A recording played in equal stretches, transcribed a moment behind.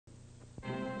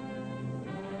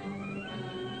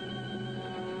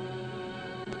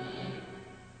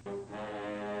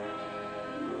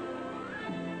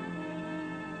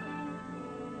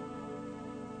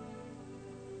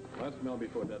personnel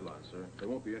before deadline, sir. There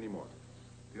won't be any more.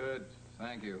 Good.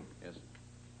 Thank you. Yes, sir.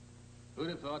 Who'd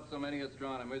have thought so many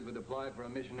astronomers would apply for a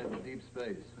mission into deep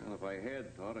space? Well, if I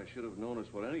had thought, I should have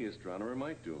noticed what any astronomer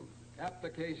might do.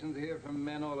 Applications here from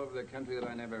men all over the country that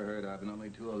I never heard of, and only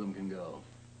 2 of them can go.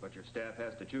 But your staff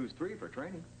has to choose 3 for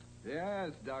training.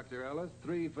 Yes, Dr. Ellis,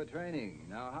 3 for training.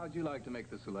 Now, how'd you like to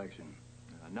make the selection?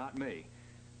 Not me.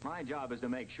 My job is to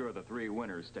make sure the 3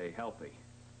 winners stay healthy.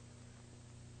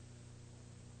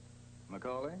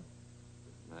 Macaulay?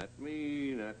 Not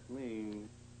me, not me.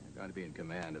 You're going to be in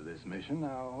command of this mission.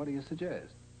 Now, what do you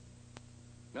suggest?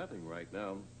 Nothing right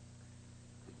now.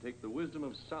 It'd take the wisdom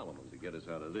of Solomon to get us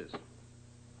out of this.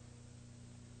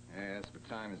 Yes, but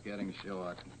time is getting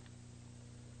short.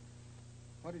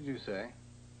 What did you say?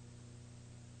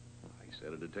 I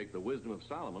said it'd take the wisdom of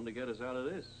Solomon to get us out of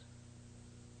this.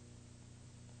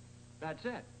 That's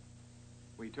it.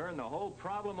 We turn the whole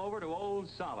problem over to old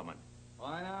Solomon.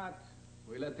 Why not?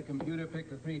 We let the computer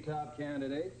pick the 3 top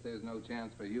candidates. There's no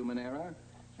chance for human error.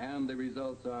 And the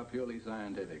results are purely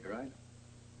scientific, right?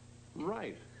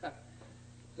 Right.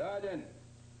 Sergeant!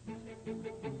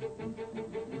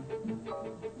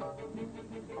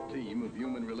 Team of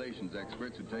human relations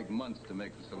experts who take months to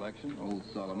make the selection. Old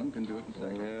Solomon can do it in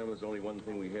seconds. Yeah, there's only one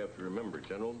thing we have to remember,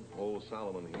 General. Old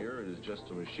Solomon here is just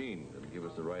a machine. It'll give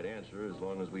us the right answer as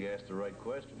long as we ask the right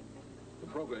question. The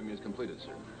programming is completed,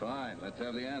 sir. Fine. Let's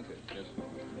have the answer. Yes, sir.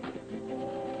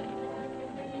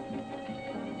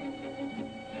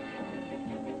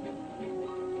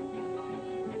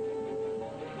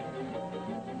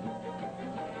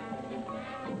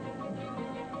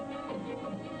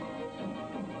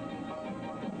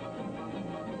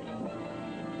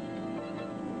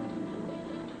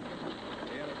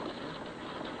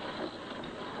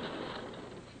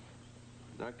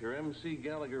 Dr. M.C.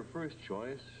 Gallagher, first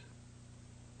choice.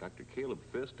 Dr. Caleb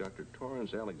Fisk, Dr.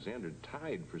 Torrance Alexander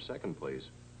tied for second place.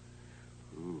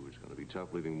 Ooh, it's going to be tough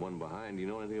leaving one behind. Do you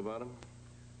know anything about him?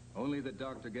 Only that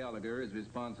Dr. Gallagher is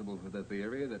responsible for the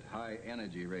theory that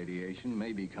high-energy radiation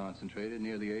may be concentrated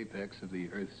near the apex of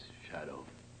the Earth's shadow.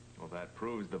 Well, that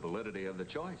proves the validity of the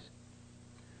choice.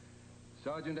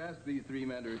 Sergeant, ask these 3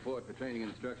 men to report for training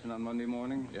instruction on Monday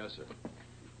morning. Yes, sir.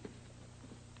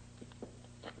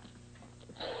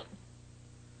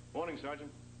 Morning,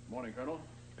 Sergeant. Morning, Colonel.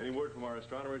 Any word from our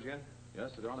astronomers yet? Yes,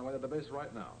 sir. They're on their way to the base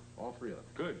right now. All 3 of them.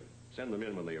 Good. Send them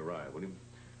in when they arrive, will you?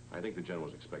 I think the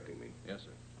general's expecting me. Yes,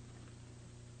 sir.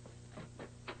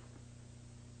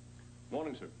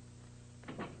 Morning, sir.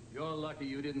 You're lucky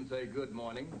you didn't say good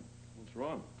morning. What's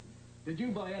wrong? Did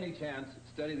you, by any chance,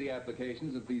 study the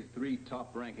applications of these 3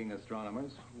 top-ranking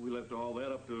astronomers? We left all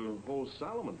that up to old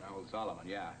Solomon. Old Solomon,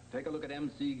 yeah. Take a look at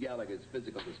M.C. Gallagher's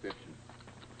physical description.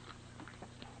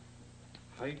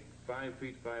 Height, 5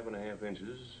 feet 5.5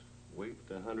 inches. Weight,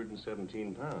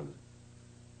 117 pounds.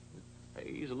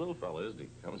 Hey, he's a little fella, isn't he?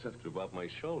 Comes up to about my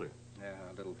shoulder. Yeah,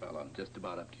 a little fellow, just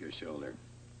about up to your shoulder.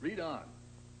 Read on.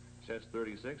 Chest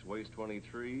 36, waist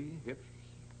 23, hips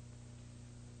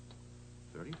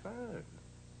 35.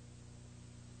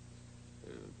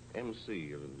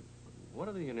 MC, what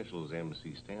do the initials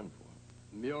MC stand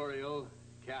for? Muriel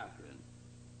Catherine.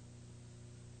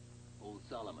 Old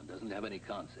Solomon doesn't have any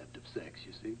concept of sex,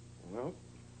 you see. Well,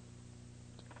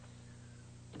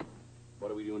 what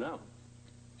do we do now?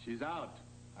 She's out.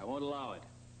 I won't allow it.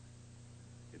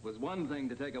 It was one thing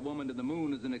to take a woman to the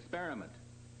moon as an experiment,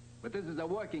 but this is a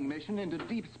working mission into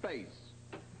deep space.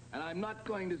 And I'm not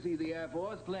going to see the Air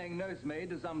Force playing nursemaid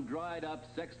to some dried-up,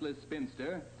 sexless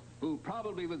spinster who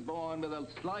probably was born with a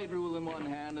slide rule in one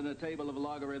hand and a table of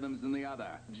logarithms in the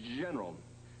other. General.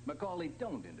 Macaulay,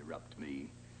 don't interrupt me.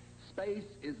 Space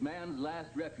is man's last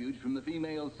refuge from the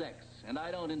female sex, and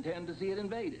I don't intend to see it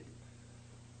invaded.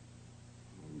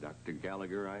 Dr.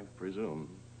 Gallagher, I presume.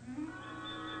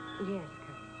 Yes,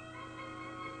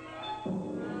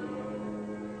 Colonel.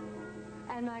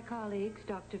 And my colleagues,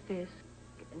 Dr. Fisk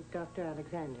and Dr.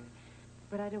 Alexander.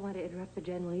 But I don't want to interrupt the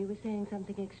General. You were saying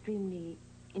something extremely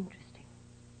interesting.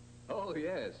 Oh,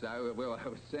 yes. I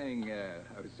was saying,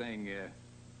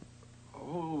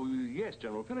 Oh, yes,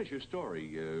 General. Finish your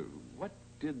story. What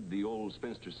did the old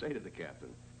spinster say to the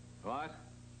captain? What?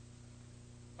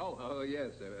 Oh,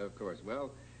 yes, of course.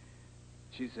 Well,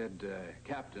 she said,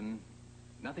 Captain,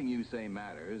 nothing you say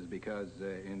matters because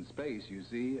in space, you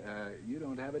see, you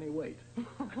don't have any weight.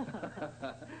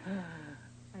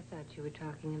 I thought you were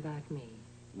talking about me.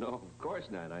 No, of course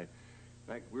not. In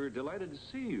fact, we're delighted to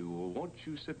see you. Won't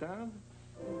you sit down?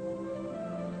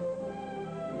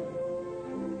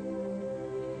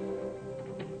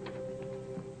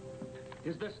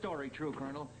 Is this story true,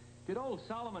 Colonel? Did old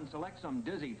Solomon select some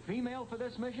dizzy female for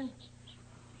this mission?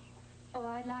 Oh,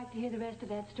 I'd like to hear the rest of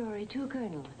that story, too,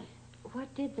 Colonel.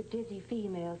 What did the dizzy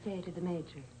female say to the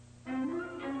Major?